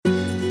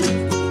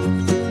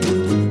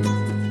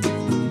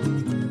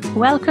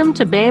Welcome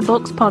to Bear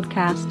Books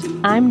Podcast.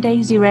 I'm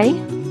Daisy Ray.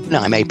 And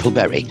I'm April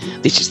Berry.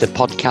 This is the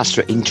podcast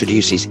that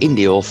introduces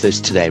indie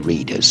authors to their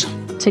readers.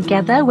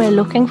 Together, we're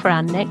looking for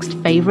our next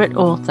favourite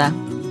author.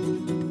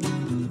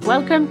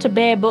 Welcome to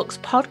Bear Books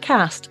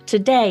Podcast.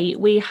 Today,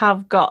 we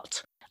have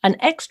got an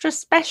extra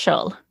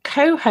special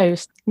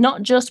co-host,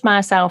 not just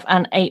myself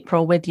and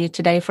April with you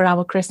today for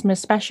our Christmas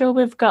special.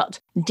 We've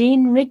got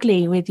Dean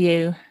Wrigley with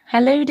you.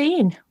 Hello,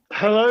 Dean.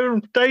 Hello,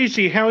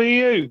 Daisy. How are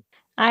you?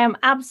 I am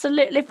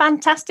absolutely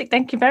fantastic.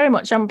 Thank you very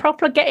much. I'm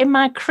properly getting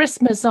my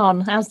Christmas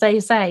on, as they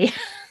say.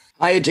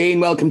 Hiya,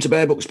 Dean. Welcome to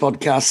Bear Books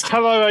Podcast.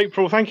 Hello,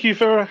 April. Thank you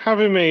for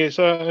having me. It's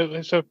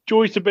a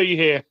joy to be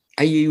here.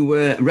 Are you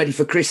ready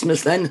for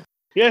Christmas then?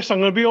 Yes, I'm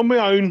going to be on my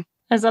own.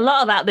 There's a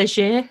lot of that this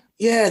year.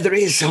 Yeah, there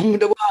is. I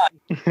wonder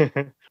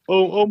why.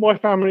 all my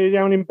family are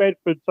down in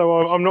Bedford,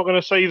 so I'm not going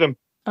to see them.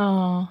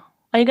 Oh,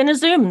 are you going to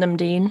Zoom them,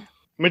 Dean?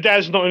 My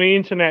dad's not on the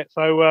internet,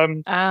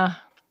 so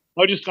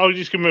I'll just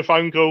give him a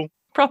phone call.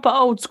 Proper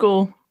old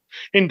school.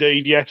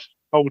 Indeed, yes.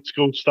 Old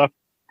school stuff.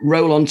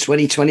 Roll on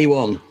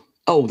 2021.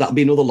 Oh, that'll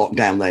be another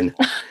lockdown then.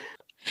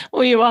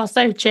 Oh, you are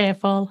so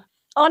cheerful.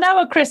 On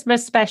our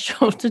Christmas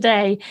special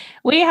today,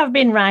 we have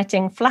been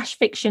writing flash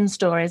fiction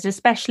stories,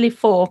 especially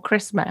for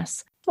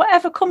Christmas.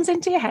 Whatever comes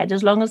into your head,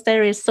 as long as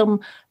there is some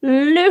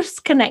loose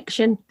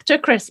connection to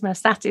Christmas,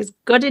 that is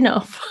good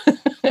enough.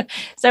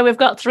 So we've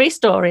got 3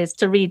 stories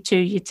to read to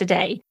you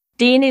today.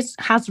 Dean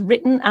has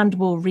written and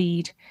will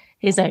read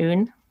his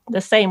own. The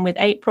same with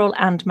April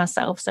and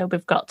myself. So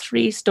we've got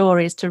 3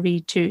 stories to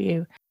read to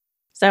you.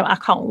 So I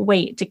can't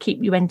wait to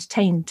keep you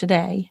entertained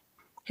today.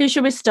 Who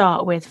should we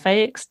start with,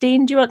 folks?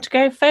 Dean, do you want to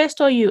go first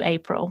or you,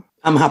 April?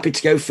 I'm happy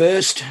to go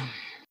first.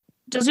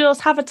 Does yours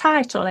have a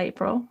title,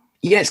 April?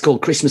 Yeah, it's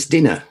called Christmas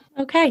Dinner.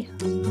 Okay.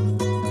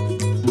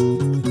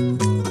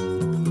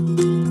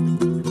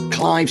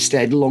 Clive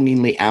stared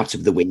longingly out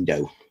of the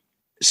window.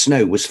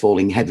 Snow was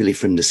falling heavily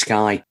from the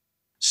sky,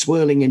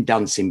 swirling and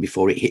dancing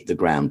before it hit the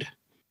ground.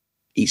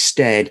 He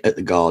stared at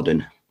the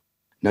garden.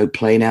 No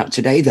playing out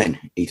today then,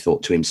 he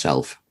thought to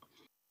himself.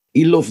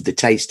 He loved the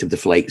taste of the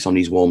flakes on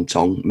his warm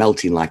tongue,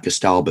 melting like a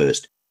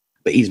starburst,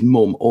 but his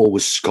mum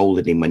always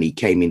scolded him when he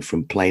came in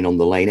from playing on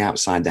the lane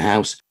outside the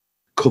house,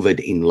 covered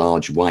in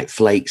large white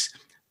flakes,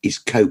 his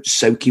coat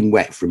soaking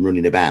wet from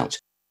running about,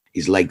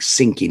 his legs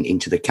sinking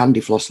into the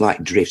candy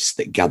floss-like drifts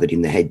that gathered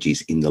in the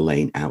hedges in the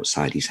lane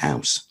outside his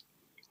house.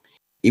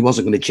 He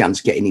wasn't going to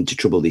chance getting into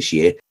trouble this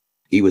year.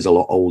 He was a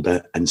lot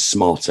older and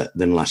smarter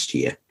than last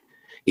year.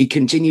 He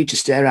continued to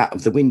stare out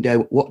of the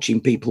window, watching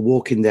people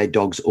walking their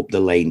dogs up the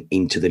lane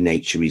into the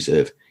nature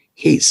reserve,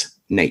 his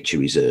nature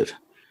reserve.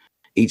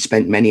 He'd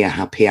spent many a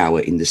happy hour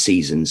in the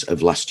seasons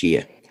of last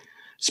year.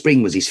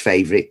 Spring was his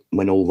favourite,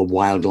 when all the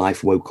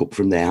wildlife woke up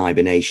from their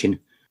hibernation.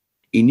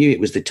 He knew it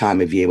was the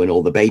time of year when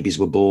all the babies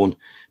were born,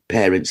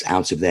 parents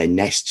out of their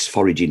nests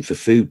foraging for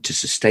food to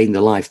sustain the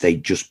life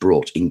they'd just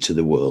brought into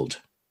the world.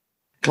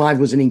 Clive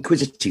was an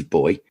inquisitive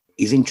boy.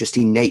 His interest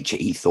in nature,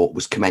 he thought,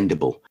 was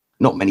commendable.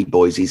 Not many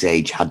boys his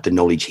age had the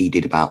knowledge he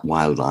did about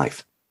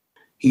wildlife.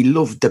 He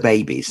loved the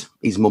babies,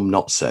 his mum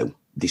not so.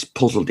 This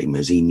puzzled him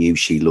as he knew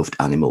she loved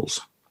animals.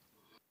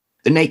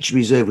 The nature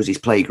reserve was his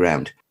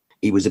playground.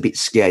 He was a bit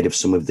scared of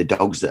some of the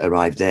dogs that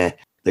arrived there.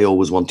 They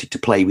always wanted to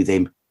play with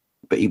him,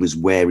 but he was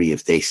wary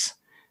of this.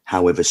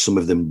 However, some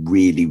of them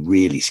really,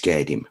 really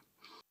scared him.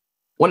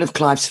 One of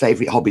Clive's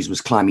favourite hobbies was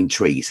climbing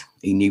trees.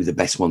 He knew the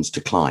best ones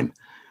to climb.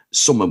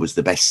 Summer was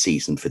the best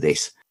season for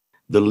this.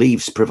 The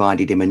leaves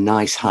provided him a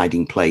nice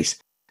hiding place,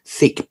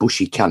 thick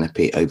bushy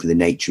canopy over the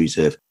nature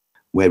reserve,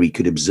 where he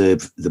could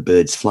observe the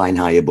birds flying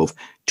high above,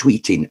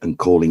 tweeting and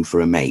calling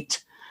for a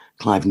mate.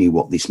 Clive knew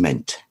what this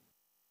meant.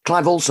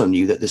 Clive also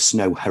knew that the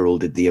snow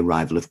heralded the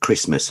arrival of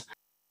Christmas.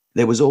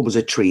 There was always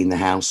a tree in the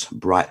house,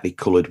 brightly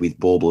coloured with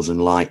baubles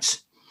and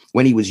lights.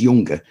 When he was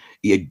younger,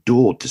 he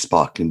adored the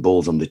sparkling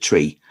balls on the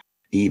tree.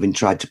 He even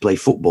tried to play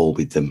football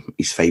with them,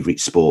 his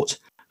favourite sport.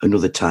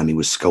 Another time he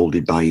was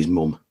scolded by his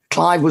mum.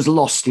 Clive was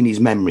lost in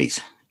his memories.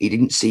 He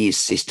didn't see his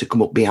sister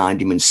come up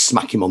behind him and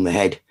smack him on the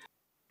head.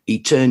 He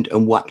turned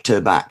and whacked her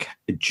back,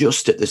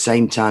 just at the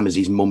same time as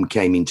his mum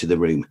came into the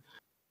room.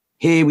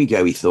 Here we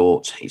go, he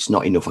thought. It's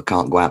not enough I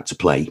can't go out to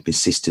play. My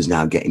sister's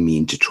now getting me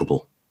into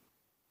trouble.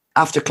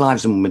 After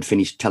Clive's mum had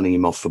finished telling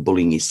him off for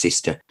bullying his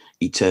sister,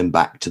 he turned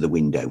back to the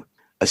window.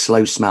 A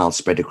slow smile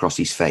spread across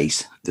his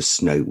face. The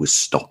snow was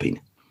stopping.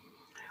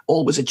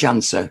 Always a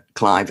chancer,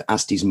 Clive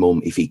asked his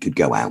mum if he could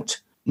go out.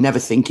 Never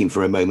thinking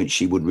for a moment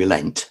she would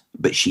relent,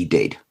 but she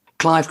did.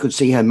 Clive could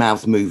see her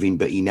mouth moving,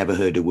 but he never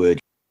heard a word.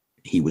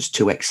 He was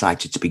too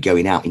excited to be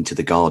going out into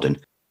the garden,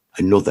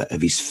 another of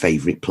his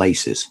favourite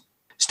places.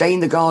 Stay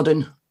in the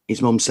garden,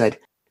 his mum said.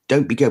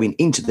 Don't be going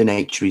into the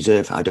nature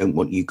reserve. I don't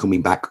want you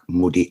coming back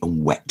muddy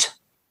and wet.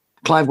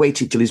 Clive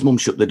waited till his mum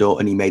shut the door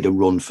and he made a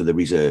run for the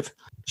reserve.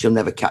 She'll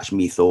never catch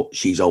me, he thought.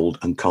 She's old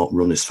and can't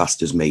run as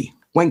fast as me.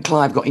 When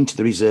Clive got into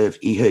the reserve,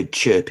 he heard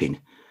chirping.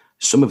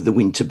 Some of the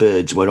winter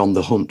birds were on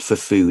the hunt for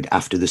food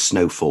after the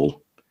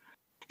snowfall.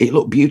 It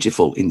looked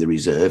beautiful in the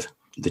reserve.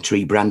 The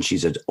tree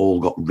branches had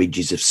all got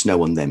ridges of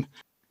snow on them.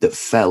 that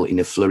fell in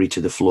a flurry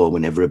to the floor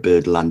whenever a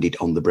bird landed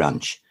on the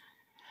branch.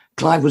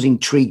 Clive was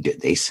intrigued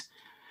at this.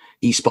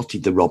 He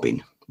spotted the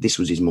robin. This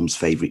was his mum's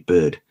favourite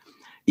bird.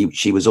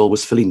 She was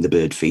always filling the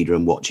bird feeder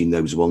and watching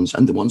those ones,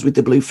 and the ones with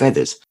the blue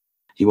feathers.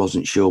 He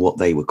wasn't sure what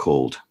they were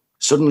called.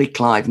 Suddenly,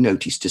 Clive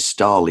noticed a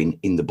starling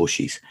in the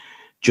bushes,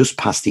 just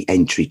past the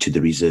entry to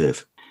the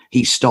reserve.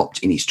 He stopped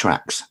in his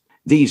tracks.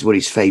 These were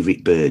his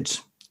favourite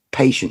birds.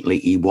 Patiently,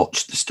 he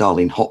watched the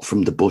starling hop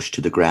from the bush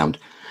to the ground,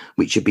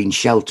 which had been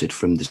sheltered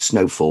from the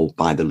snowfall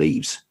by the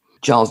leaves.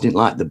 Charles didn't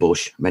like the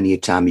bush. Many a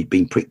time he'd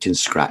been pricked and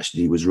scratched as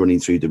he was running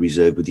through the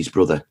reserve with his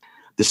brother.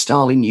 The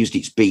starling used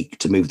its beak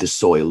to move the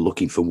soil,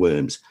 looking for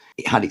worms.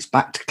 It had its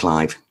back to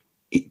Clive.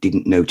 It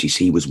didn't notice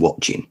he was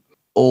watching.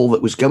 All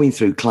that was going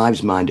through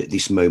Clive's mind at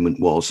this moment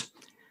was,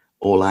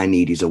 all I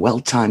need is a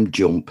well-timed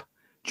jump,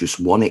 just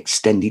one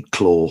extended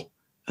claw,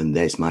 and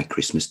there's my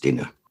Christmas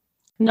dinner.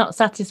 Not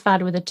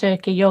satisfied with the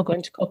turkey you're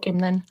going to cook him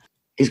then?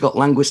 He's got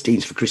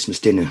langoustines for Christmas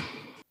dinner.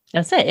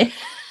 That's it?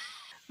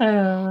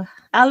 Oh,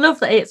 I love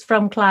that it's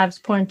from Clive's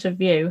point of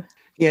view.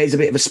 Yeah, he's a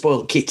bit of a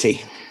spoilt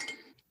kitty.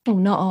 Oh,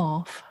 not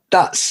off.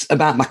 That's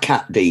about my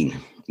cat, Dean.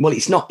 Well,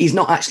 he's not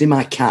actually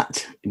my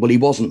cat. Well, he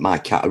wasn't my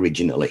cat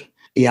originally.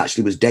 He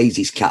actually was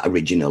Daisy's cat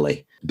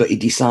originally, but he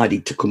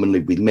decided to come and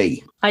live with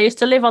me. I used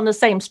to live on the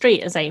same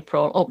street as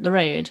April, up the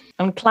road,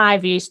 and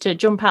Clive used to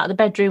jump out the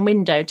bedroom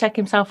window, take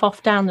himself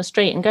off down the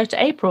street and go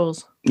to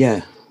April's.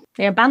 Yeah.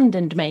 He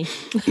abandoned me.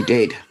 He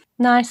did.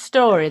 Nice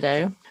story,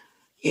 though.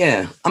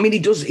 Yeah. I mean, he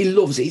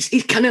loves it.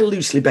 It's kind of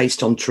loosely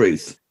based on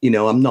truth. You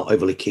know, I'm not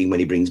overly keen when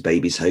he brings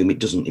babies home. It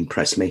doesn't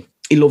impress me.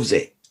 He loves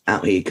it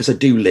out here because I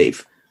do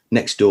live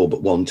next door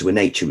but one to a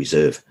nature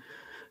reserve.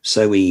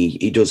 So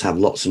he does have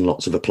lots and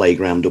lots of a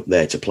playground up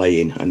there to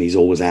play in, and he's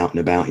always out and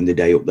about in the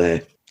day up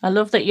there. I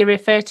love that you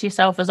refer to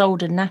yourself as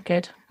old and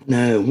knackered.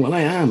 No, well,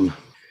 I am.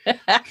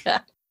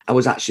 I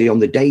was actually on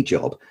the day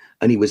job,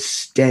 and he was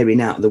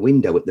staring out the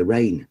window at the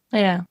rain.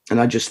 Yeah.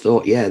 And I just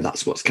thought, yeah,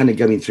 that's what's kind of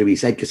going through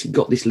his head, because he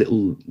got this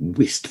little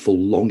wistful,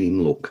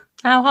 longing look.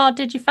 How hard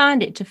did you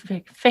find it to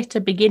fit a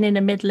beginning,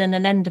 a middle, and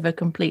an end of a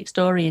complete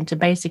story into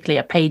basically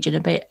a page and a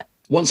bit?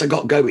 Once I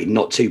got going,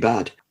 not too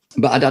bad.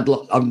 But I'd had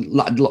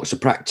lots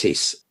of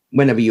practice.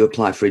 Whenever you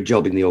apply for a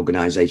job in the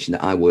organisation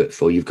that I work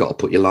for, you've got to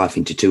put your life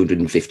into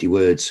 250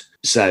 words.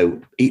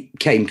 So it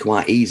came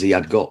quite easy.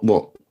 I'd got,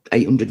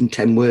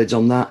 810 words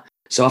on that.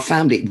 So I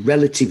found it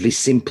relatively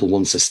simple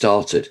once I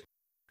started.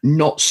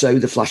 Not so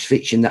the flash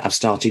fiction that I've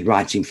started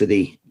writing for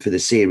the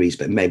series,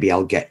 but maybe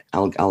I'll get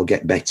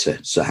better.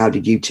 So how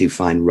did you two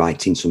find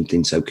writing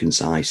something so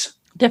concise?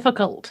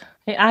 Difficult.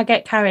 I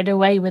get carried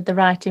away with the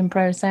writing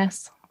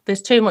process.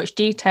 There's too much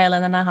detail,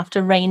 and then I have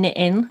to rein it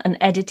in and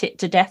edit it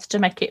to death to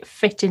make it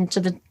fit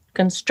into the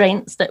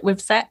constraints that we've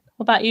set.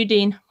 What about you,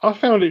 Dean? I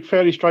found it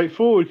fairly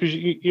straightforward because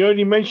you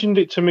only mentioned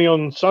it to me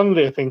on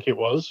Sunday, I think it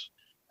was.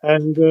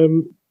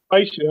 And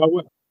basically,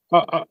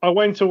 I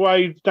went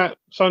away that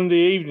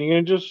Sunday evening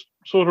and just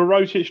sort of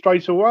wrote it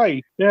straight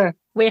away. Yeah.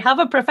 We have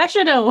a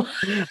professional.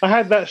 I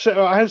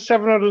had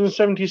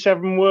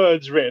 777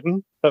 words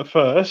written at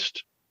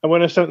first. And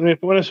when I sent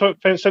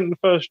the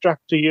first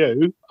draft to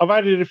you, I've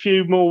added a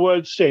few more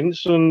words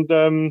since and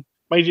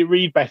made it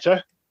read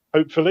better,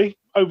 hopefully.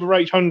 Over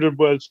 800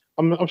 words.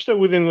 I'm still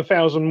within the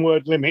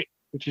 1,000-word limit,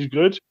 which is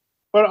good.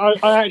 But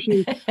I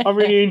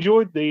really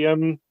enjoyed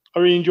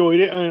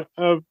it.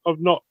 I've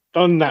not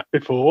done that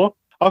before.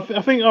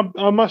 I think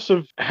I must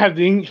have had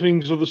the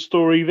inklings of the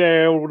story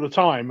there all the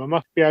time. I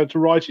must be able to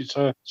write it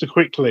so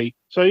quickly.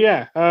 So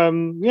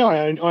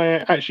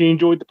I actually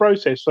enjoyed the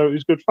process. So it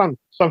was good fun.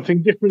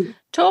 Something different.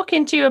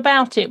 Talking to you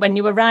about it when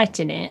you were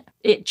writing it,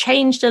 it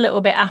changed a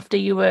little bit after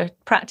you were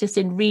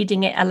practicing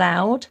reading it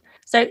aloud.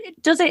 So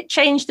does it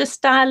change the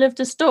style of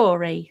the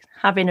story,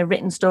 having a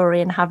written story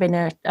and having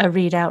a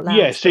read out loud?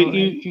 Yes,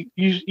 story?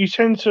 You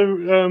tend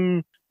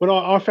to. When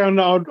I found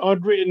that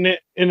I'd written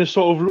it in a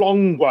sort of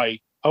long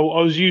way. I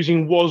was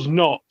using was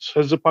not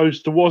as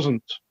opposed to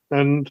wasn't,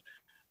 and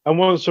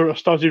once I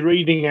started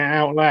reading it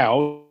out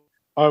loud,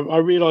 I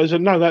realised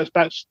that no,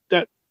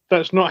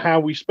 that's not how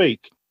we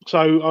speak.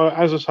 So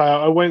as I say,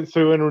 I went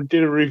through and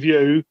did a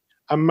review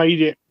and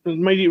made it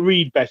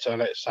read better.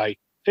 Let's say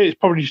it's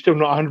probably still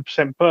not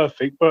 100%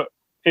 perfect, but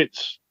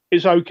it's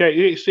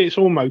okay. It's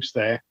almost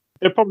there.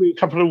 There are probably a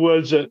couple of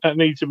words that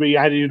need to be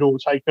added or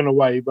taken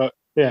away, but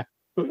yeah.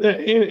 But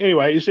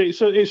anyway,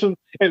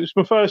 it's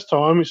my first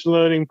time. It's a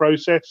learning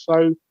process.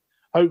 So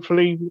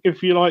hopefully,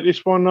 if you like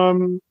this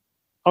one,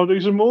 I'll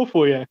do some more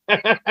for you.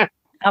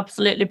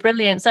 Absolutely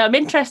brilliant. So I'm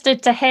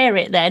interested to hear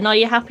it then. Are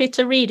you happy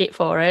to read it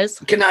for us?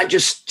 Can I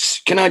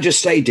just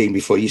say, Dean,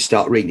 before you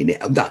start reading it,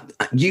 that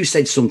you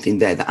said something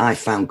there that I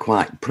found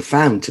quite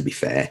profound, to be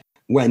fair.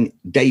 When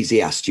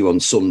Daisy asked you on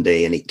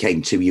Sunday and it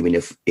came to you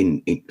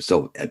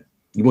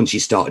once you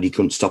started, you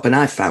couldn't stop. And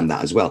I found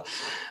that as well.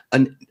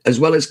 And as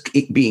well as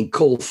it being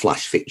called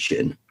flash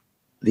fiction,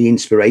 the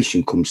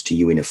inspiration comes to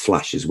you in a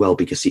flash as well,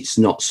 because it's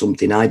not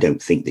something I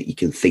don't think that you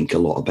can think a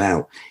lot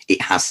about.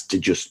 It has to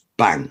just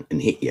bang and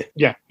hit you.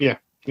 Yeah.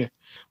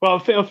 Well,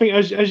 I think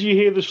as you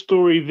hear the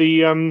story,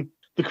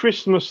 the the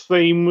Christmas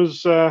theme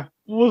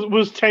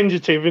was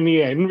tentative in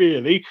the end.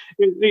 Really,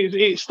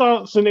 it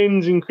starts and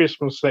ends in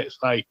Christmas. Let's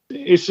say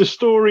it's the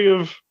story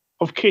of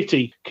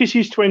Kitty.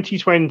 Kitty's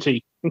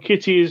 2020, and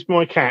Kitty is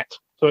my cat.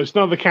 So it's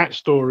another cat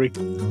story.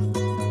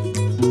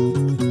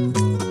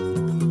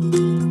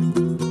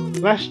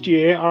 Last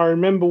year, I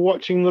remember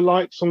watching the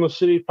lights on the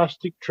silly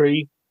plastic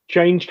tree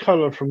change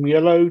colour from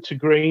yellow to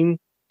green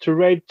to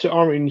red to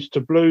orange to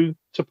blue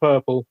to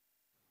purple.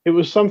 It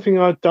was something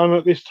I'd done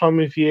at this time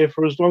of year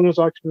for as long as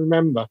I can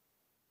remember.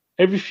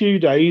 Every few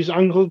days,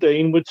 Uncle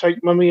Dean would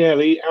take Mummy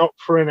Ellie out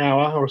for an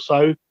hour or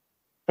so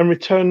and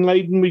return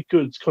laden with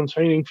goods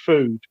containing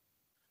food.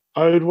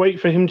 I would wait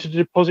for him to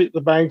deposit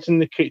the bags in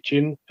the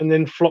kitchen and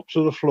then flop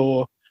to the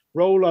floor,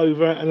 roll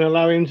over and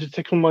allow him to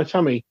tickle my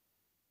tummy.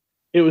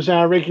 It was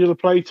our regular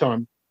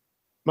playtime.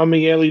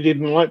 Mummy Ellie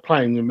didn't like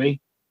playing with me.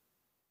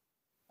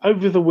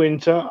 Over the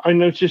winter, I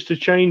noticed a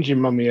change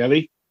in Mummy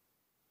Ellie.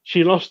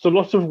 She lost a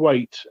lot of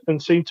weight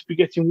and seemed to be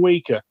getting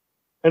weaker,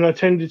 and I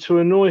tended to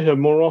annoy her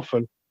more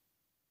often.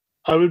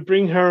 I would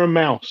bring her a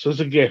mouse as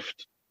a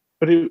gift,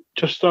 but it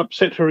just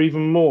upset her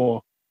even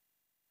more.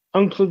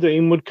 Uncle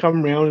Dean would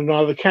come round and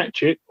either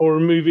catch it or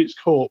remove its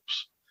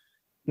corpse.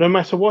 No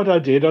matter what I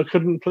did, I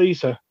couldn't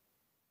please her.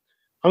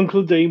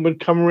 Uncle Dean would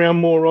come around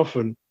more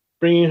often,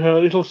 bringing her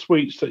little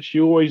sweets that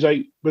she always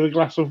ate with a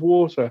glass of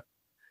water.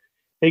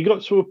 It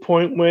got to a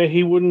point where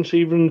he wouldn't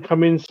even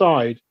come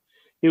inside.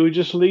 He would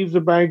just leave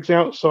the bags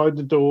outside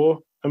the door,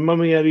 and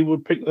Mummy Ellie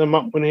would pick them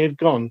up when he had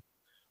gone.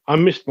 I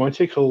missed my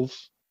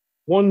tickles.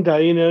 One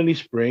day in early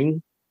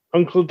spring,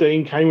 Uncle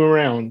Dean came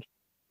around,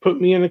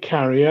 put me in a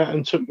carrier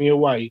and took me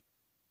away.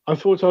 I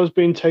thought I was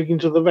being taken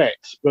to the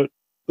vets, but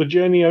the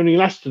journey only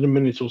lasted a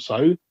minute or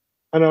so,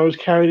 and I was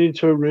carried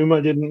into a room I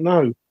didn't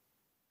know.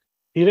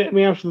 He let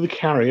me out of the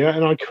carrier,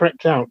 and I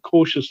crept out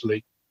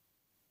cautiously.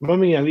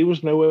 Mummy Ellie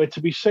was nowhere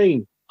to be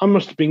seen. I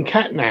must have been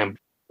catnapped.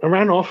 I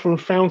ran off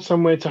and found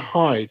somewhere to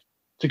hide,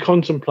 to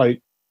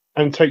contemplate,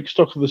 and take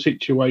stock of the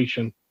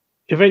situation.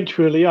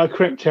 Eventually, I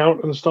crept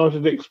out and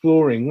started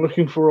exploring,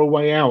 looking for a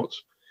way out.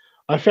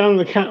 I found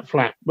the cat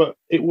flap, but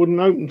it wouldn't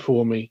open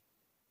for me.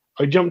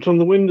 I jumped on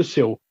the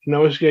windowsill.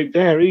 No escape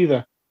there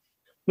either.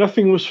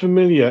 Nothing was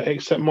familiar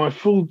except my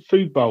full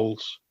food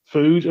bowls,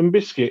 food and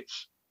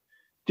biscuits.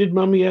 Did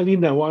Mummy Ellie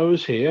know I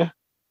was here?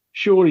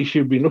 Surely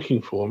she'd be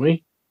looking for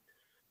me.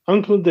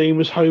 Uncle Dean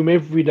was home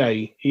every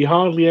day. He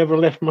hardly ever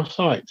left my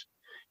sight.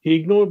 He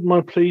ignored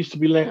my pleas to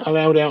be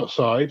allowed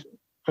outside,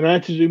 and I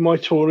had to do my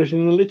toilet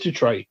in the litter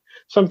tray,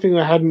 something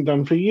I hadn't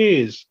done for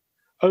years.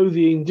 Oh,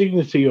 the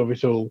indignity of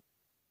it all.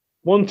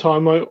 One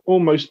time I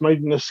almost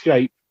made an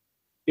escape.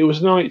 It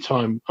was night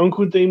time.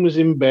 Uncle Dean was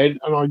in bed,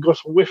 and I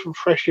got a whiff of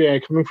fresh air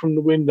coming from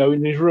the window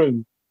in his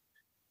room.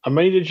 I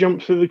made a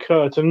jump through the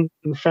curtain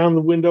and found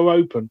the window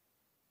open,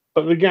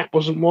 but the gap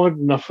wasn't wide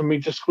enough for me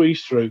to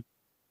squeeze through.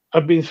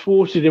 I'd been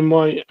thwarted in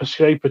my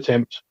escape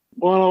attempt.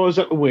 While I was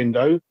at the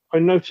window, I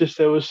noticed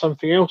there was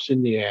something else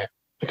in the air.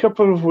 A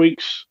couple of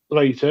weeks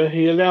later,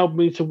 he allowed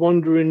me to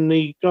wander in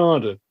the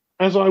garden.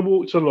 As I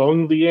walked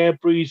along, the air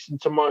breathed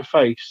into my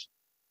face.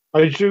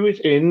 I drew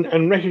it in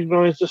and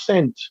recognized the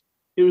scent.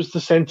 It was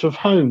the scent of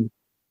home.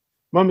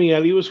 Mummy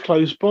Ellie was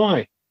close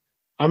by.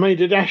 I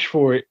made a dash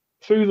for it,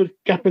 through the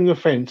gap in the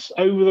fence,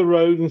 over the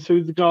road and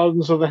through the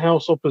gardens of the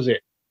house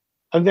opposite.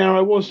 And there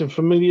I was in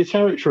familiar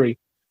territory.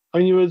 I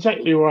knew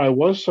exactly where I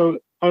was, so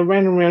I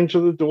ran around to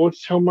the door to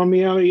tell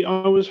Mummy Ellie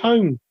I was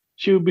home.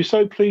 She would be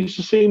so pleased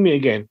to see me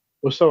again,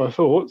 or so I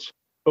thought.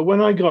 But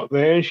when I got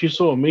there and she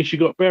saw me, she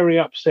got very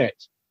upset.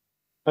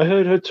 I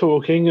heard her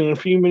talking, and a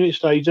few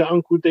minutes later,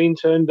 Uncle Dean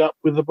turned up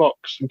with the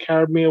box and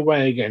carried me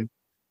away again.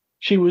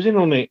 She was in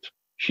on it.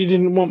 She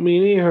didn't want me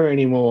near her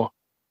anymore.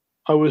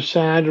 I was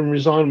sad and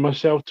resigned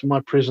myself to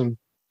my prison.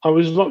 I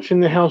was locked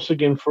in the house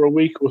again for a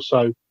week or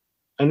so,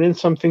 and then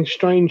something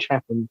strange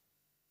happened.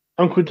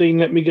 Uncle Dean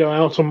let me go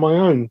out on my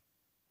own.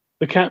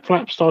 The cat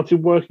flap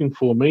started working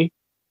for me,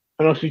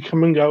 and I could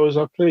come and go as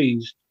I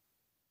pleased.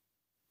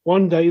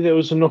 One day there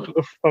was a knock at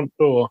the front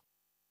door.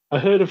 I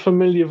heard a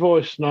familiar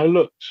voice, and I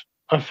looked.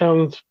 I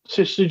found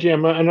Sister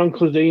Gemma and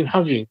Uncle Dean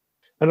hugging,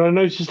 and I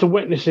noticed the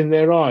wetness in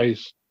their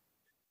eyes.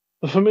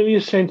 The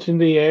familiar scent in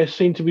the air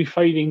seemed to be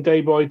fading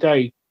day by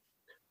day.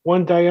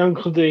 One day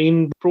Uncle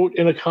Dean brought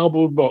in a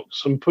cardboard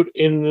box and put it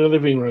in the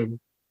living room.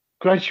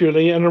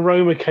 Gradually an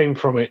aroma came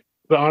from it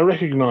that I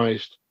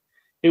recognised.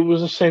 It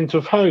was a scent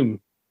of home.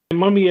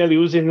 Mummy Ellie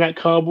was in that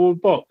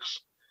cardboard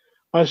box.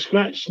 I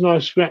scratched and I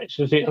scratched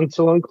at it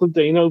until Uncle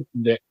Dean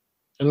opened it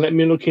and let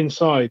me look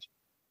inside.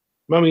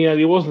 Mummy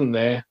Ellie wasn't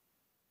there.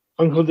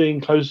 Uncle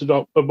Dean closed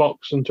the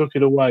box and took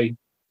it away.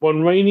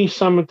 One rainy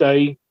summer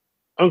day,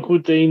 Uncle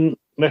Dean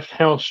left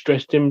house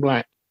dressed in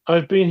black.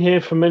 I've been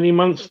here for many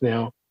months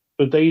now.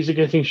 The days are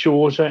getting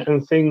shorter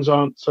and things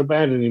aren't so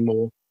bad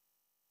anymore.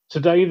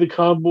 Today the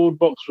cardboard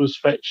box was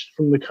fetched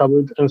from the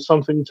cupboard and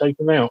something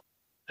taken out.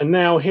 And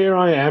now here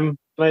I am,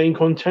 laying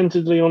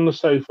contentedly on the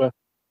sofa,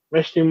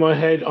 resting my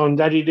head on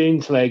Daddy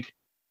Dean's leg,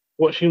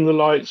 watching the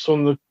lights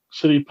on the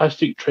silly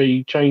plastic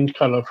tree change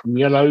colour from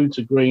yellow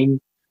to green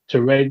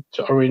to red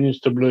to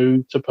orange to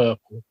blue to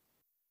purple.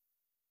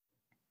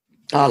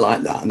 I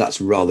like that. That's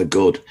rather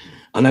good.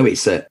 I know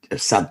it's a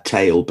sad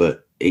tale,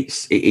 but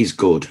it is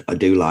good. I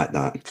do like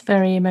that. It's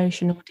very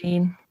emotional,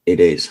 Dean. It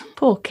is.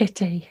 Poor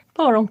Kitty.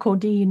 Poor Uncle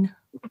Dean.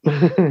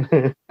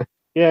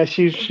 Yeah,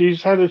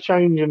 she's had a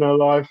change in her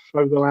life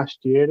over the last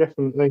year,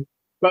 definitely.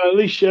 But at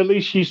least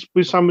she's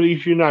with somebody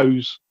she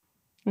knows.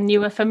 And you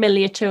were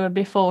familiar to her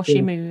before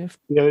she moved.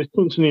 Yeah, there's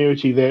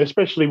continuity there,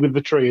 especially with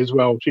the tree as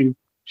well.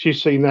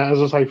 She's seen that,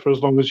 as I say, for as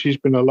long as she's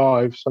been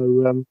alive.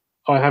 So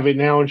I have it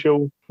now,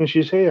 and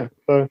she's here.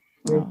 So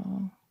yeah.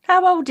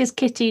 How old is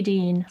Kitty,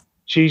 Dean?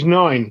 She's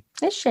 9.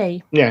 Is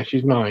she? Yeah,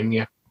 she's 9.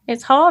 Yeah.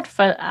 It's hard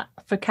for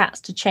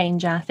cats to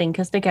change, I think,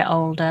 as they get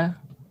older.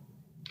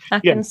 I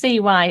can see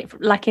why,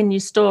 like in your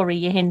story,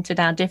 you hinted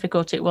how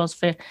difficult it was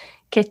for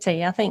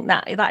Kitty. I think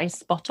that is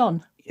spot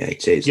on. Yeah,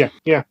 it is.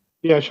 Yeah.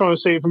 Trying to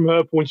see it from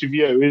her point of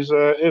view is,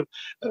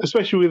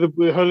 especially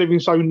with her living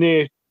so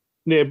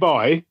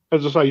nearby,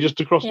 as I say, just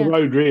across the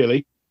road,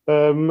 really.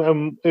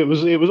 It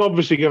was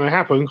obviously going to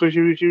happen because she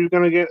was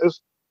going to get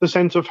the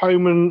sense of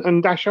home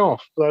and dash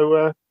off.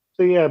 So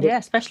yeah. But,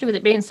 especially with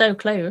it being so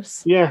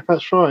close. Yeah,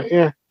 that's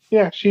right.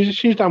 Yeah.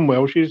 She's done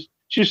well. She's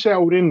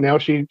settled in now.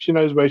 She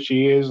knows where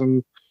she is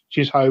and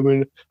she's home.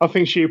 And I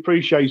think she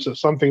appreciates that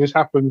something has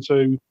happened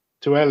to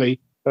Ellie,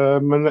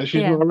 and that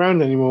she's not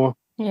around anymore.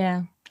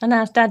 Yeah. And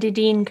how's Daddy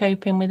Dean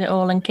coping with it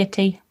all, and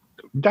Kitty?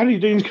 Daddy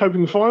Dean's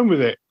coping fine with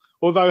it.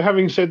 Although,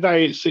 having said that,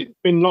 it's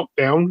been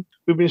lockdown.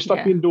 We've been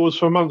stuck indoors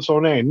for months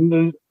on end,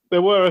 and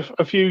there were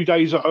a few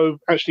days that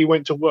I actually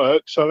went to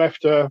work, so I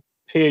left her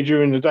here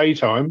during the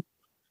daytime.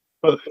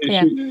 But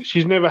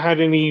she's never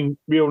had any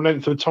real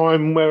length of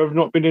time where I've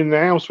not been in the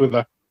house with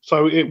her.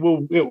 So it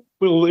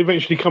will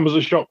eventually come as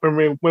a shock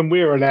when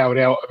we're allowed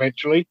out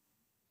eventually.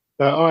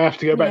 I have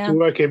to go back to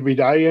work every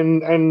day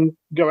and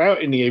go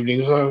out in the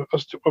evenings. So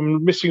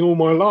I'm missing all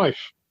my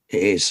life.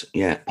 It is,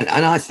 yeah.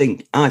 And I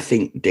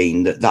think,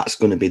 Dean, that's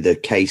going to be the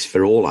case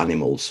for all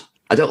animals.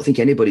 I don't think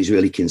anybody's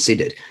really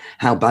considered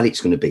how bad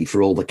it's going to be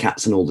for all the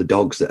cats and all the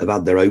dogs that have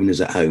had their owners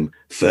at home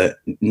for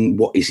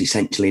what is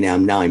essentially now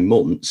 9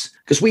 months.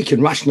 Because we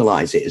can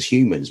rationalise it as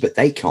humans, but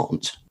they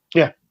can't.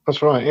 Yeah,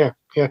 that's right, yeah.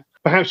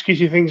 Perhaps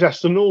Kitty thinks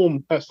that's the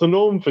norm. That's the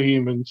norm for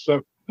humans.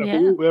 So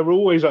they're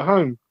always at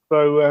home.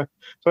 So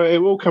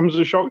it will come as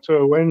a shock to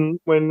her when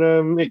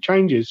it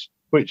changes,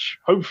 which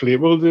hopefully it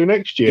will do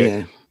next year.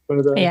 Yeah.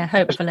 But,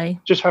 hopefully.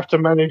 Just have to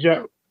manage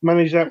that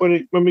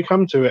when we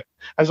come to it,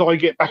 as I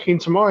get back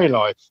into my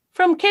life.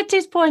 From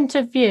Kitty's point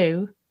of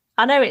view,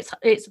 I know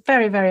it's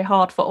very, very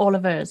hard for all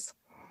of us,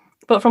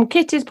 but from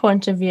Kitty's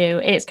point of view,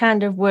 it's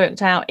kind of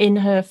worked out in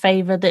her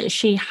favour that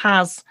she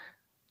has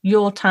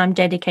your time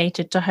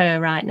dedicated to her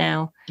right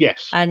now.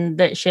 Yes. And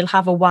that she'll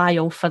have a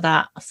while for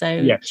that.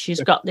 So she's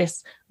got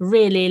this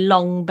really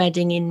long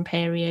bedding in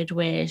period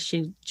where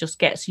she just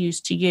gets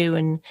used to you,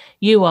 and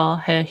you are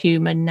her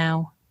human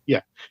now.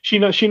 Yeah. She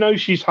knows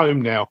she's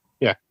home now.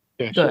 Yeah.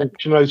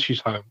 She knows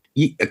she's home.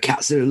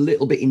 Cats are a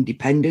little bit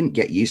independent,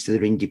 get used to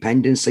their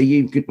independence. So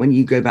when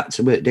you go back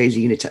to work days, are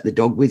you going to take the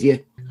dog with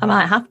you? I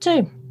might have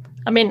to.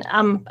 I mean,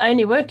 I'm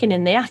only working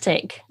in the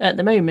attic at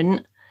the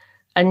moment,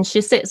 and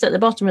she sits at the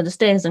bottom of the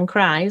stairs and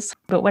cries.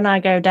 But when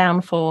I go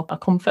down for a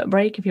comfort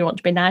break, if you want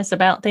to be nice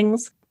about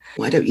things.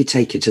 Why don't you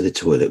take her to the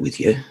toilet with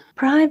you?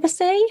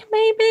 Privacy,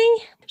 maybe?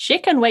 She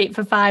can wait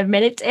for 5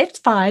 minutes. It's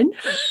fine.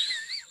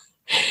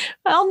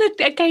 On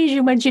the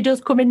occasion when she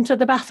does come into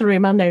the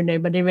bathroom, I know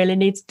nobody really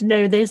needs to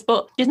know this,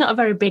 but she's not a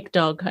very big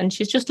dog, and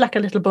she's just like a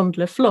little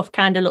bundle of fluff,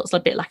 kind of looks a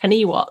bit like an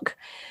Ewok.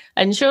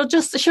 And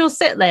she'll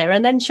sit there,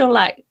 and then she'll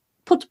like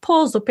put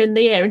paws up in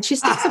the air, and she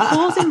sticks her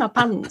paws in my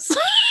pants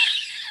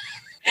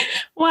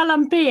while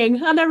I'm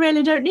peeing, and I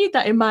really don't need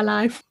that in my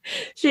life.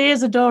 She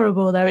is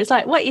adorable, though. It's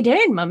like, what are you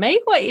doing, mummy?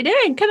 What are you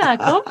doing? Can I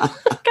come?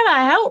 Can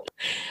I help?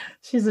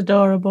 She's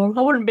adorable.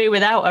 I wouldn't be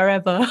without her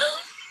ever.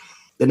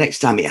 The next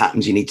time it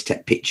happens, you need to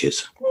take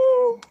pictures.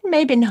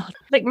 Maybe not.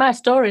 I think my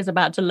story is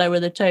about to lower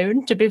the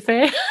tone, to be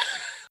fair.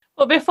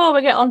 But before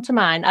we get on to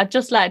mine, I'd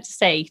just like to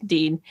say,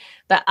 Dean,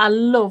 that I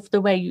love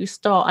the way you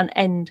start and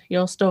end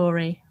your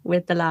story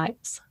with the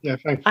lights. Yeah,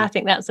 thank you. I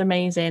think that's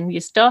amazing. You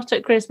start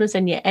at Christmas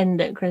and you end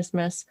at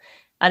Christmas,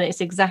 and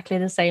it's exactly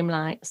the same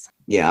lights.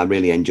 Yeah, I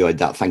really enjoyed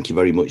that. Thank you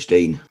very much,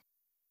 Dean.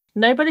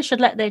 Nobody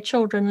should let their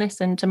children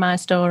listen to my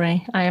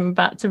story. I am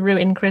about to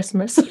ruin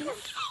Christmas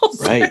for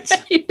so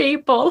many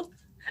people.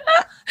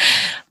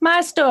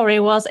 My story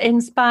was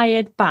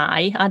inspired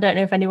by, I don't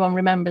know if anyone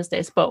remembers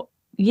this, but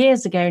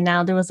years ago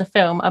now there was a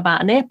film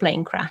about an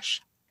airplane crash,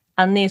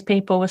 and these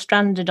people were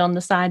stranded on the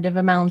side of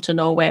a mountain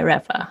or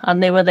wherever,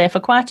 and they were there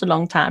for quite a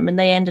long time, and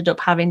they ended up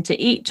having to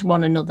eat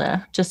one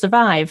another to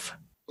survive.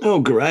 Oh,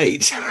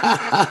 great.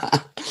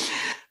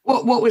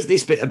 What was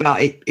this bit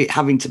about it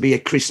having to be a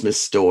Christmas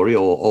story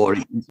or?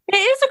 It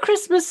is a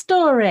Christmas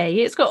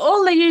story. It's got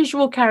all the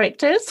usual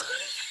characters.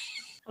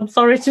 I'm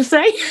sorry to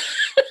say.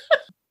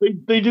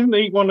 They didn't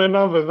eat one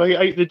another. They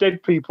ate the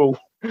dead people.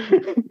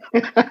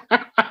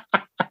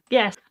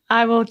 Yes,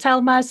 I will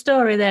tell my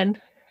story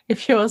then.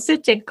 If you're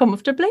sitting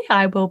comfortably,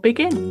 I will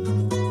begin.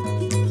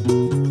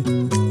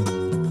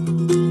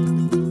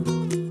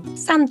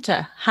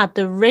 Santa had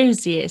the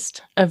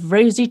rosiest of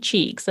rosy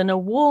cheeks and a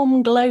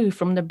warm glow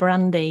from the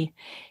brandy.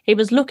 He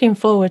was looking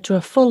forward to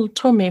a full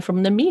tummy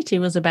from the meat he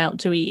was about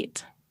to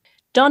eat.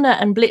 Donna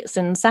and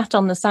Blitzen sat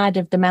on the side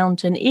of the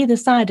mountain either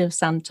side of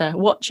Santa,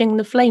 watching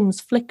the flames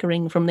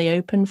flickering from the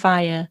open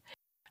fire,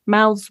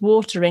 mouths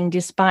watering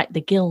despite the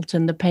guilt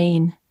and the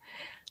pain.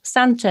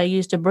 Santa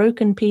used a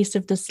broken piece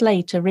of the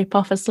sleigh to rip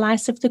off a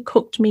slice of the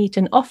cooked meat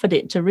and offered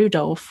it to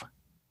Rudolph.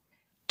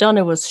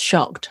 Donna was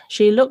shocked.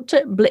 She looked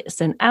at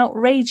Blitzen,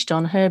 outraged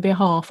on her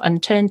behalf,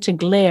 and turned to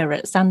glare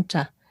at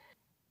Santa.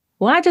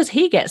 Why does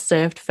he get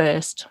served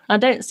first? I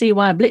don't see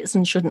why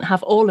Blitzen shouldn't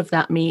have all of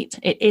that meat.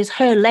 It is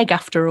her leg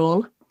after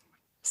all.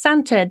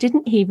 Santa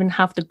didn't even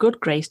have the good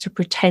grace to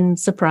pretend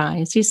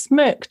surprise. He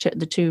smirked at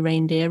the two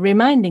reindeer,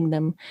 reminding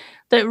them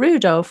that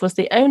Rudolph was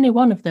the only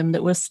one of them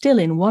that was still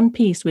in one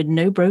piece with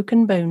no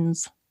broken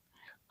bones.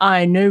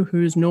 I know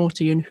who's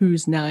naughty and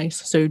who's nice,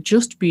 so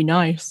just be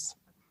nice.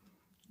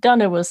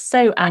 Donna was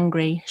so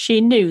angry. She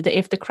knew that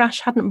if the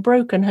crash hadn't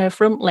broken her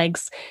front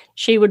legs,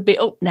 she would be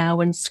up now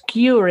and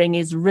skewering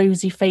his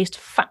rosy-faced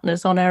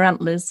fatness on her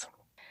antlers.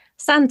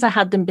 Santa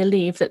had them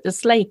believe that the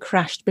sleigh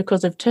crashed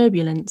because of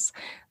turbulence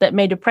that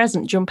made a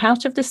present jump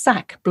out of the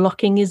sack,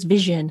 blocking his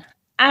vision,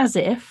 as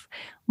if,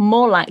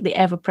 more like the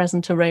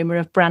ever-present aroma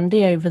of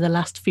brandy over the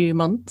last few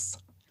months.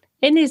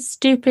 In his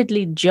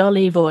stupidly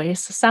jolly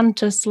voice,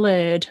 Santa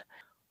slurred,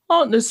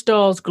 "Aren't the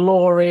stars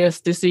glorious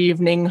this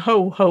evening?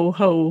 Ho, ho,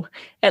 ho.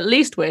 At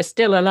least we're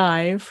still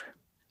alive."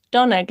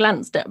 Donna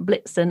glanced at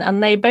Blitzen,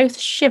 and they both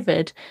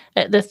shivered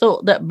at the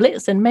thought that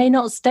Blitzen may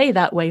not stay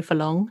that way for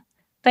long.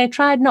 They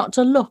tried not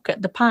to look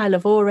at the pile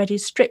of already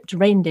stripped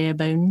reindeer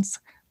bones.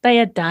 They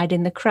had died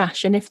in the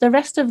crash, and if the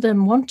rest of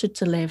them wanted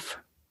to live,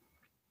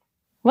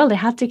 well, they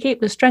had to keep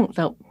the strength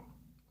up.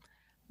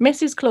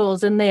 Mrs.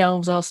 Claus and the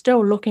elves are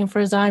still looking for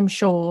us, I'm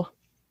sure.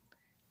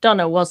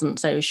 Donna wasn't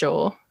so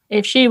sure.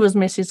 If she was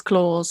Mrs.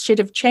 Claus, she'd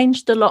have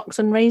changed the locks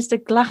and raised a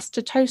glass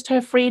to toast her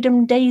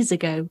freedom days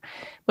ago,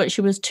 but she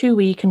was too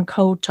weak and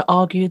cold to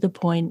argue the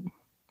point.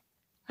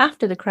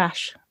 After the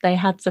crash, they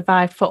had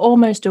survived for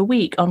almost a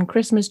week on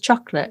Christmas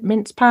chocolate,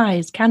 mince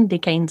pies, candy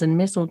canes and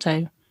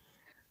mistletoe.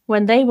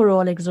 When they were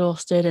all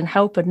exhausted and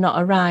help had not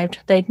arrived,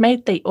 they'd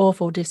made the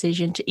awful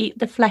decision to eat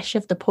the flesh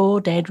of the poor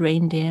dead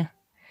reindeer.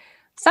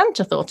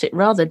 Santa thought it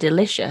rather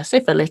delicious,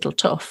 if a little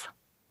tough.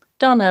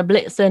 Donna,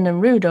 Blitzen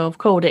and Rudolph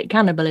called it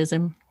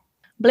cannibalism.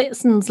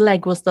 Blitzen's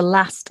leg was the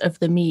last of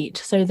the meat,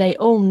 so they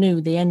all knew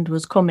the end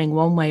was coming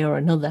one way or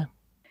another.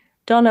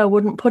 Donna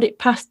wouldn't put it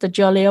past the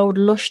jolly old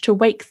lush to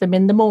wake them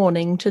in the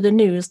morning to the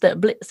news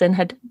that Blitzen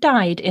had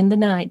died in the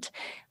night,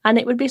 and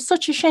it would be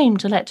such a shame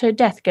to let her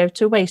death go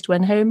to waste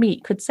when her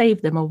meat could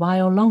save them a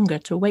while longer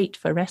to wait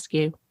for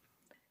rescue.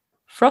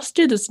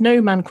 "Frosty the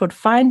Snowman could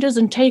find us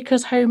and take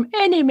us home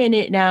any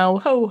minute now.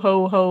 Ho,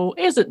 ho, ho.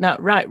 Isn't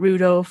that right,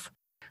 Rudolph?"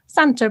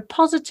 Santa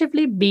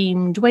positively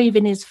beamed,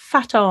 waving his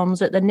fat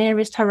arms at the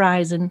nearest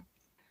horizon.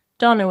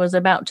 Donna was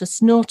about to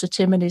snort at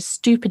him and his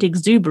stupid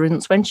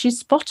exuberance when she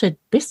spotted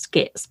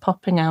biscuits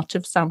popping out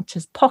of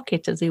Santa's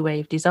pocket as he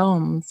waved his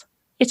arms.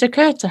 It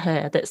occurred to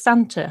her that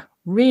Santa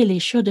really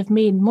should have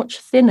been much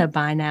thinner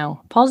by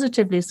now,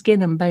 positively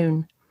skin and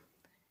bone.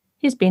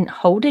 He's been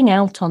holding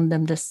out on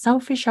them. The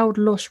selfish old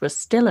lush was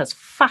still as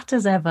fat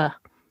as ever.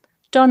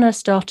 Donna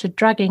started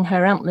dragging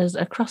her antlers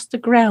across the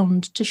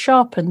ground to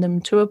sharpen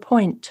them to a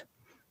point.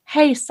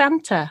 "Hey,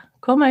 Santa,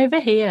 come over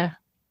here."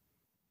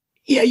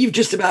 Yeah, you've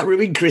just about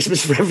ruined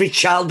Christmas for every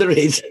child there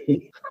is.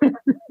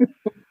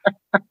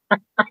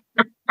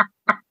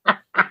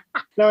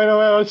 Now I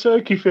know how a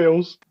turkey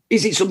feels.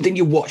 Is it something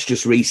you watched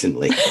just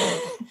recently?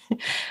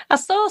 I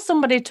saw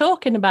somebody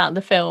talking about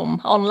the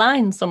film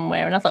online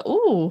somewhere, and I thought,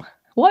 ooh,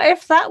 what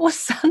if that was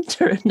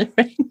Santa and the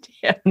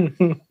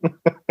reindeer?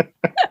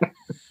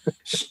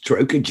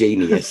 Stroke of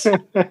genius.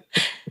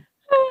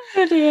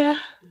 Oh, dear.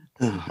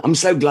 Oh, I'm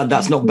so glad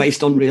that's not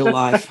based on real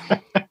life.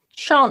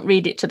 Shan't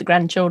read it to the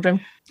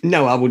grandchildren.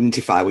 No, I wouldn't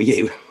if I were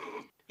you.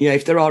 Yeah,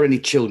 if there are any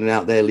children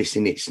out there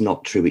listening, it's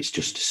not true. It's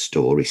just a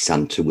story.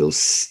 Santa will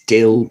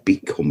still be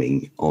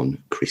coming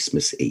on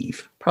Christmas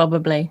Eve.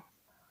 Probably.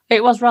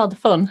 It was rather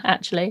fun,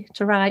 actually,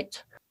 to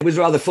write. It was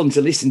rather fun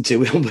to listen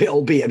to,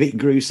 albeit a bit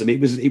gruesome.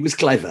 It was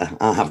clever.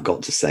 I have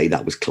got to say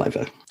that was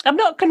clever. I'm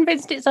not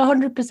convinced it's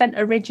 100%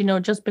 original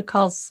just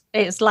because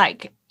it's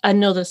like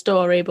another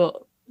story,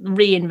 but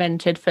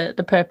reinvented for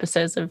the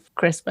purposes of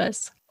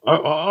Christmas.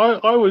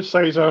 I would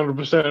say it's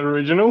 100%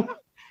 original.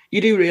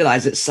 You do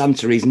realise that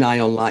Santa is nigh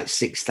on like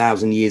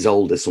 6,000 years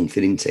old or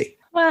something, isn't he?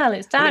 Well,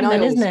 it's time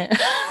then, isn't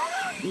it?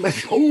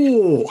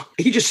 Oh,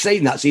 you're just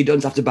saying that so you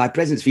don't have to buy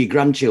presents for your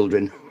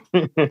grandchildren.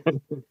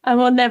 I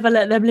will never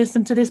let them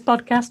listen to this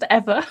podcast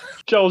ever.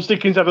 Charles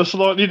Dickens had a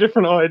slightly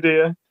different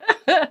idea.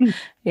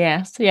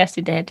 Yes,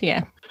 he did,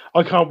 yeah.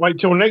 I can't wait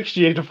till next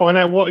year to find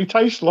out what he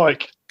tastes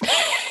like.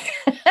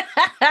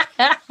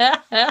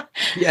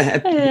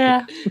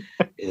 Yeah.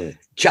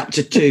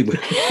 Chapter 2.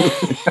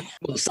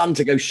 Well,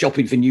 Santa goes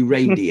shopping for new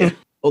reindeer,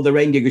 or the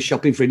reindeer goes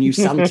shopping for a new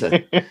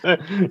Santa.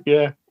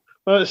 Yeah.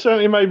 Well, it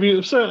certainly made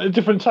me certainly a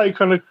different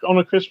take on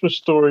a Christmas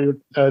story,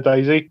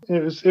 Daisy.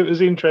 It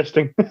was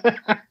interesting.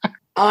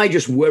 I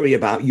just worry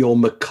about your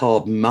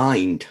macabre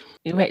mind.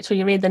 You wait till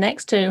you read the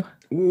next two.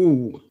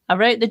 Ooh. I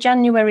wrote the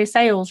January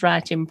sales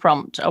writing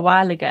prompt a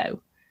while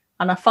ago,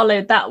 and I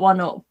followed that one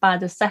up by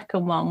the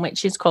second one,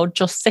 which is called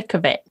Just Sick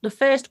of It. The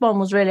first one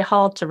was really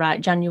hard to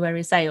write,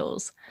 January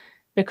sales,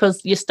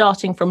 because you're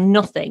starting from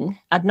nothing.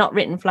 I'd not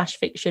written flash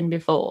fiction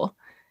before,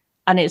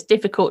 and it's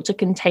difficult to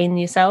contain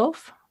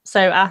yourself.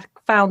 So I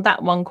found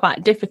that one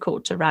quite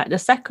difficult to write. The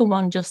second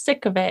one, Just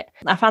Sick of It,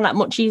 I found that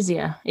much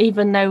easier,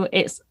 even though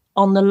it's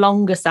on the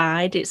longer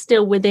side. It's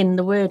still within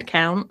the word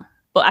count,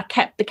 but I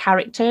kept the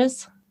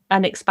characters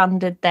and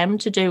expanded them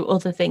to do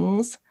other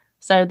things.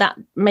 So that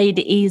made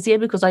it easier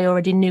because I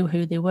already knew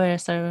who they were.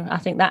 So I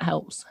think that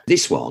helps.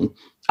 This one,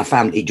 I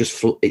found it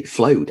just it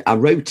flowed. I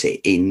wrote it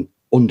in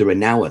under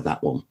an hour,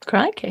 that one.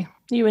 Crikey.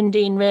 You and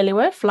Dean really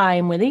were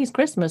flying with these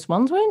Christmas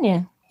ones, weren't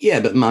you? Yeah,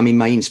 but I mean,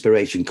 my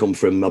inspiration come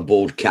from my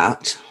bald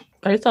cat.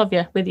 Both of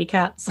you with your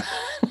cats.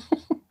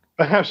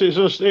 Perhaps it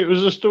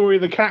was a story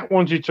the cat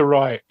wanted to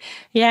write.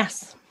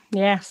 Yes,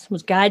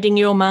 was guiding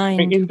your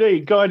mind.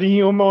 Indeed, guiding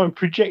your mind,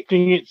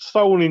 projecting its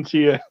soul into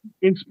your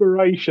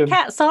inspiration.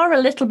 Cats are a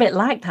little bit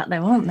like that,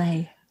 though, aren't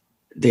they?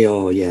 They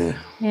are, yeah.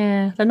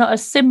 Yeah, they're not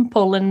as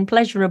simple and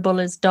pleasurable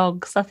as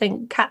dogs. I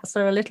think cats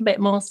are a little bit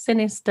more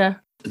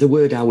sinister. The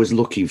word I was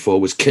looking for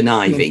was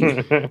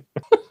conniving.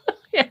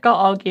 Yeah, can't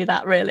argue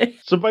that, really.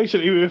 So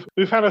basically,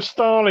 we've had a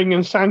starling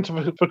and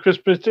Santa for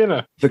Christmas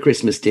dinner. For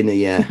Christmas dinner,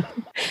 yeah.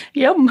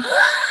 Yum.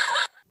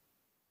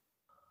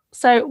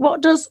 So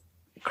what does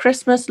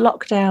Christmas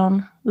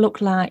lockdown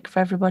look like for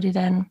everybody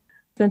then?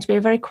 It's going to be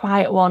a very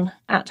quiet one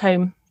at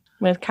home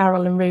with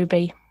Carol and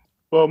Ruby.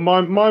 Well,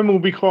 mine will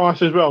be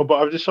quiet as well,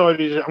 but I've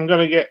decided I'm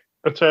going to get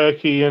a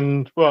turkey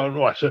and,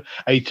 so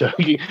a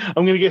turkey.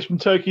 I'm going to get some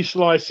turkey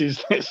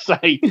slices, let's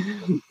say.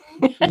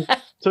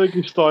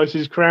 Turkey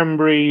slices,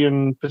 cranberry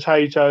and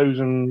potatoes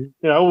and,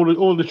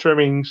 all the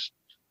trimmings,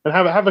 and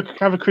have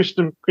a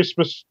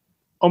Christmas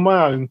on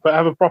my own, but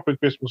have a proper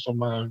Christmas on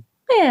my own.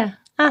 Yeah,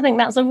 I think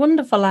that's a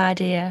wonderful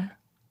idea.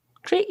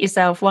 Treat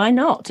yourself, why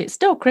not? It's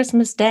still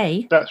Christmas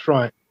Day. That's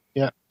right,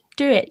 yeah.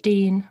 Do it,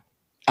 Dean.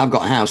 I've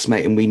got a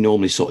housemate and we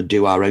normally sort of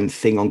do our own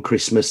thing on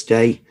Christmas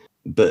Day,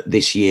 but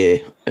this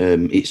year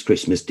it's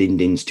Christmas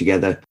din-dins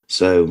together.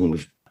 So,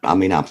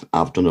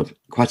 I've done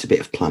quite a bit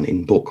of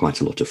planning, bought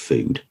quite a lot of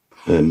food.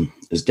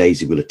 As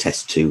Daisy will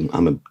attest to,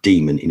 I'm a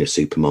demon in a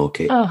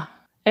supermarket. Oh,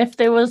 if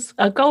there was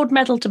a gold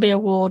medal to be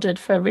awarded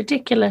for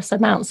ridiculous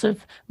amounts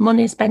of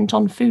money spent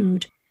on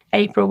food,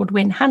 April would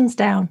win hands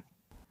down.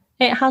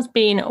 It has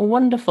been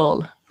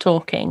wonderful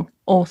talking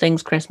all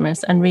things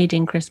Christmas and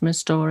reading Christmas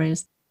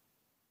stories.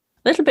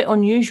 A little bit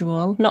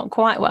unusual, not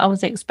quite what I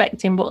was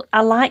expecting, but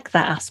I like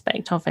that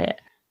aspect of it.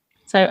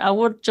 So I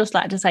would just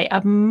like to say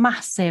a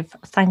massive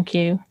thank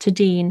you to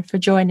Dean for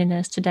joining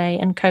us today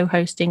and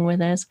co-hosting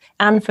with us,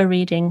 and for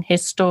reading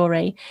his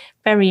story.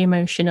 Very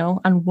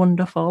emotional and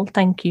wonderful.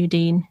 Thank you,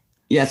 Dean.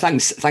 Yeah,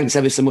 thanks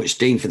ever so much,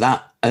 Dean, for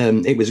that.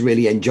 It was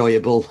really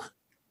enjoyable.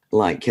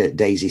 Like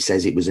Daisy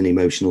says, it was an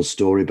emotional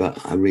story,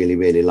 but I really,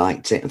 really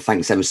liked it. And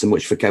thanks ever so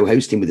much for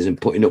co-hosting with us and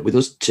putting up with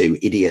us two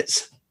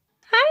idiots.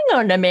 Hang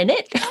on a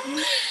minute.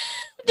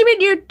 What do you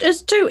mean you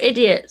as two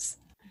idiots?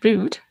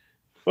 Rude.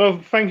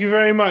 Well, thank you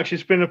very much.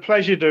 It's been a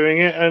pleasure doing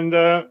it, and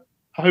I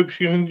hope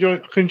you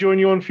can join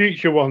you on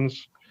future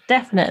ones.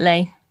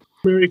 Definitely.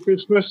 Merry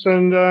Christmas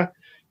and a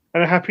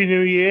Happy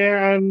New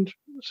Year, and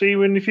see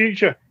you in the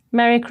future.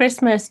 Merry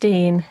Christmas,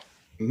 Dean.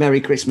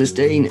 Merry Christmas,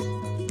 Dean.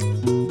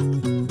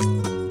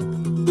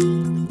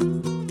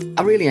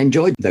 I really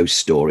enjoyed those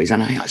stories,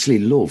 and I actually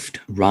loved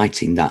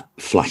writing that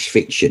flash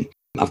fiction.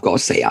 I've got to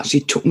say, it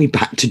actually took me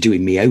back to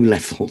doing my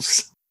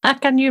O-levels. How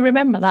can you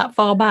remember that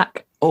far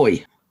back?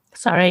 Oi.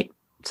 Sorry.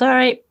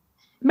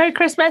 Merry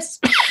Christmas.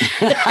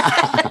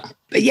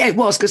 But yeah, it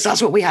was, because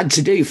that's what we had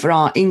to do for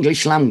our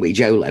English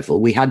language O-level.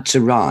 We had to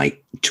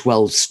write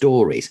 12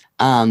 stories,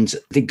 and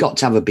they got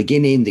to have a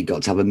beginning, they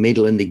got to have a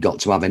middle, and they got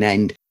to have an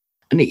end.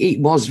 And it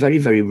was very,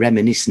 very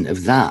reminiscent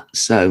of that.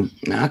 So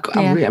I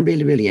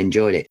really, really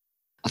enjoyed it.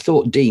 I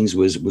thought Dean's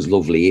was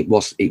lovely. It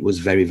was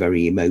very,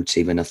 very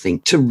emotive. And I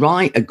think to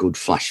write a good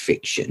flash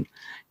fiction,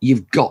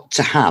 you've got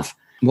to have,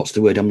 what's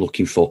the word I'm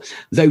looking for?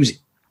 Those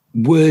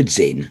words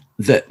in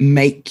that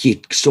make you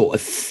sort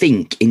of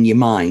think in your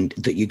mind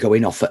that you're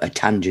going off at a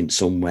tangent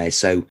somewhere.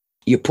 So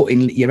you're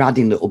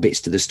adding little bits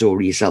to the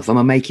story yourself. Am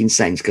I making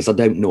sense? Because I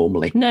don't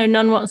normally. No,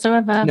 none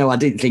whatsoever. No, I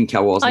didn't think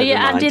I was. Are you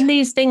adding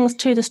these things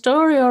to the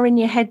story or in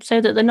your head so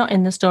that they're not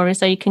in the story,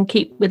 so you can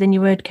keep within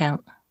your word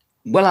count?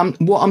 Well,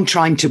 what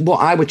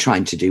I were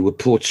trying to do was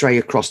portray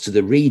across to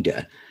the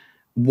reader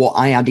what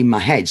I had in my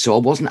head. So I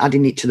wasn't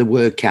adding it to the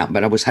word count,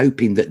 but I was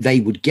hoping that they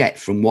would get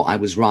from what I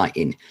was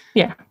writing,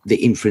 the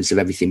inference of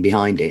everything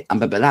behind it.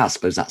 But I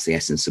suppose that's the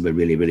essence of a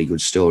really, really good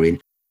story.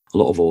 And a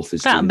lot of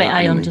authors that do bit that,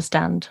 I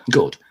understand.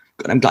 Good.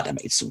 I'm glad I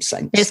made some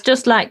sense. It's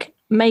just like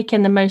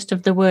making the most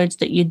of the words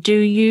that you do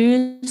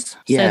use so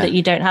Yeah. that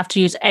you don't have to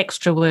use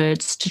extra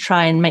words to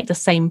try and make the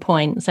same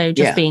point. So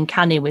just Yeah. being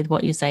canny with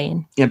what you're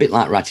saying. Yeah, a bit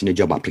like writing a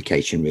job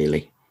application,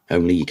 really.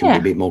 Only you can be Yeah.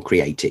 a bit more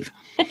creative.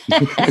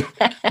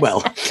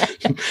 Well,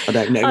 I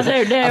don't know. I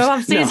don't know.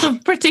 I've seen no. some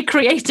pretty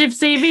creative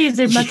CVs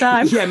in my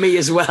time. Yeah, me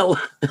as well.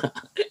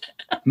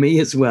 Me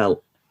as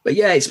well. But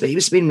yeah,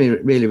 it's been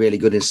really, really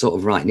good in sort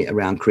of writing it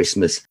around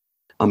Christmas.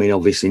 I mean,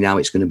 obviously now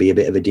it's going to be a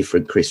bit of a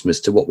different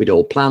Christmas to what we'd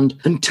all planned,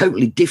 and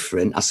totally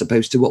different, I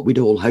suppose, to what we'd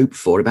all hoped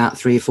for about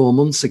 3 or 4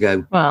 months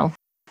ago. Well,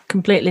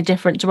 completely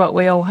different to what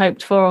we all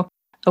hoped for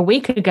a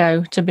week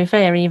ago, to be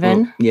fair,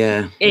 even. Well,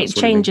 yeah. It that's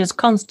what I mean. changes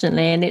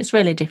constantly and it's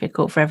really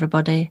difficult for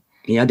everybody.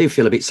 Yeah, I do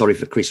feel a bit sorry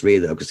for Chris Rea,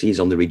 though, because he's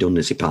on the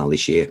redundancy pile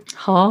this year.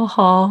 Ha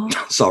ha.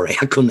 Sorry,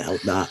 I couldn't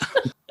help that.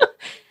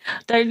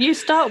 Don't you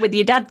start with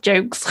your dad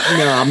jokes.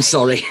 No, I'm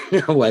sorry.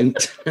 I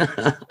won't.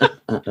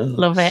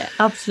 Love it.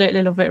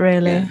 Absolutely love it,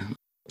 really. Yeah.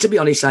 To be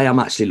honest, I am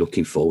actually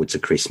looking forward to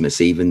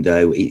Christmas, even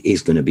though it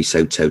is going to be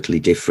so totally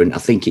different. I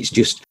think it's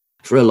just,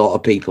 for a lot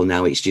of people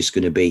now, it's just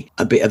going to be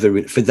a bit of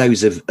a, for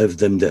those of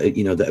them that,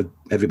 you know, that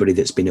everybody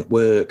that's been at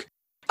work.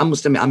 I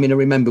must admit, I mean, I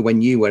remember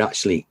when you were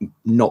actually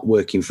not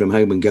working from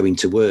home and going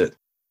to work.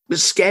 It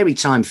was a scary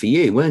time for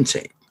you, weren't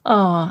it?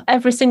 Oh,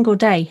 every single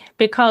day,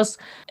 because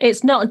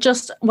it's not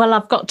just, well,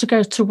 I've got to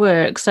go to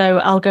work, so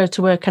I'll go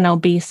to work and I'll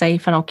be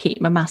safe and I'll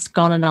keep my mask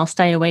on and I'll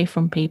stay away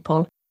from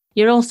people.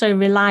 You're also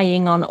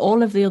relying on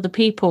all of the other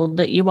people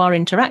that you are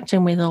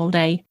interacting with all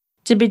day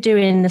to be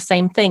doing the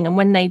same thing. And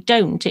when they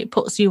don't, it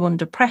puts you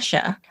under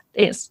pressure.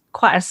 It's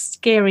quite a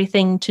scary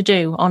thing to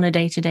do on a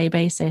day-to-day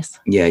basis.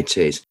 Yeah, it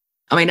is.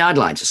 I mean, I'd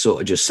like to sort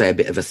of just say a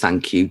bit of a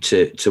thank you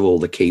to all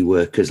the key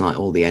workers, like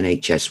all the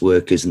NHS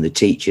workers and the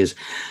teachers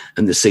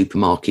and the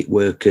supermarket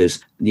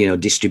workers, you know,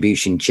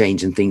 distribution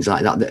chains and things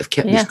like that have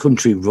kept this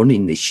country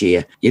running this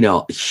year. You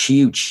know,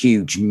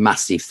 huge,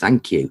 massive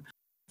thank you.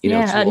 You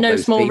know, at no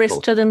small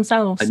risk to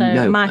themselves.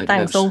 So my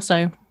thanks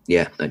also.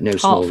 Yeah, at no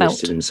small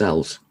risk to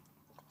themselves.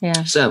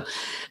 Yeah. So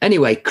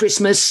anyway,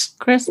 Christmas.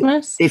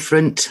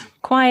 Different.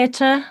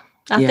 Quieter.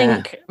 I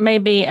think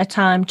maybe a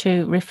time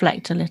to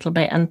reflect a little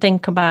bit and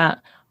think about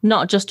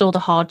not just all the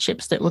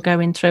hardships that we're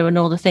going through and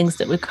all the things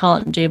that we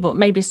can't do, but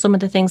maybe some of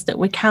the things that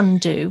we can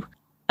do.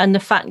 And the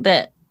fact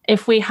that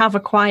if we have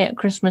a quiet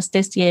Christmas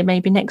this year,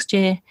 maybe next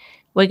year,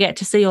 we get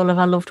to see all of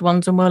our loved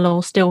ones and we'll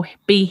all still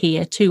be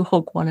here to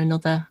hug one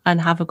another and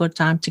have a good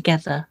time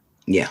together.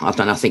 Yeah, I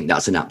think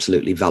that's an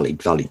absolutely valid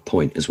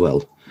point as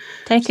well.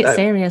 Take it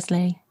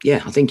seriously.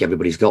 Yeah, I think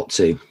everybody's got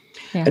to.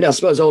 Yeah. And I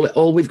suppose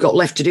all we've got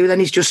left to do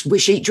then is just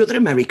wish each other a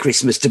Merry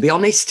Christmas, to be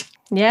honest.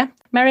 Yeah.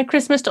 Merry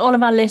Christmas to all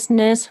of our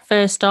listeners,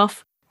 first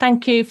off.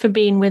 Thank you for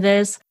being with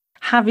us.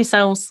 Have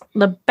yourselves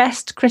the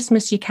best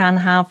Christmas you can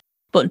have,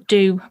 but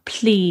do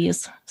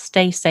please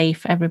stay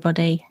safe,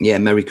 everybody. Yeah,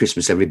 Merry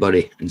Christmas,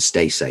 everybody, and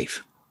stay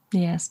safe.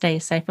 Yeah, stay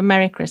safe. And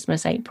Merry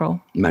Christmas,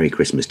 April. Merry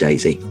Christmas,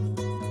 Daisy.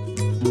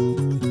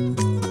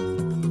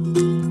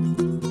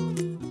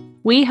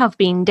 We have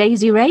been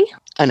Daisy Ray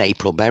and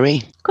April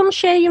Berry. Come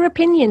share your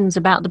opinions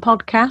about the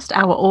podcast,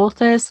 our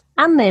authors,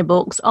 and their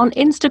books on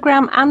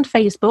Instagram and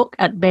Facebook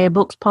at Bear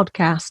Books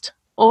Podcast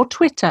or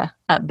Twitter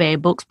at Bear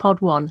Books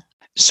Pod 1.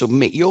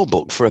 Submit your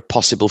book for a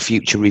possible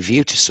future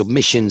review to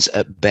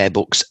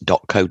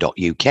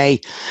submissions@bearbooks.co.uk,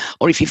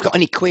 or if you've got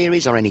any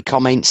queries or any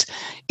comments,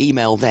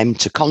 email them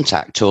to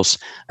contact us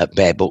at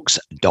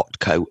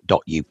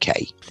bearbooks.co.uk.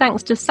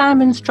 Thanks to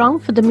Simon Strong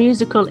for the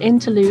musical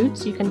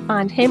interludes. You can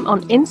find him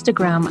on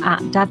Instagram at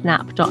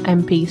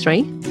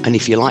dadnap.mp3. And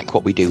if you like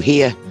what we do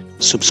here,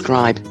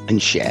 subscribe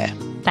and share.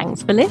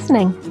 Thanks for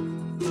listening.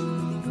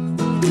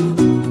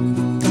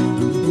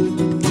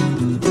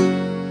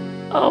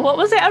 Oh, what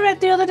was it I read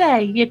the other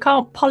day? You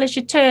can't polish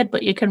a turd,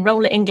 but you can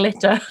roll it in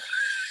glitter.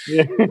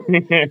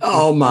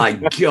 Oh, my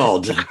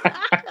God.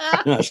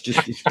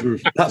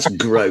 That's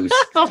gross.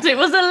 I thought it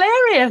was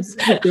hilarious.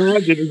 I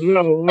did as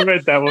well. I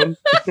read that one.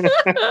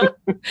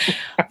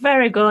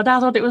 Very good.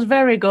 I thought it was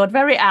very good.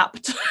 Very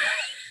apt.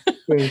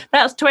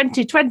 That's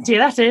 2020,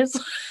 that is.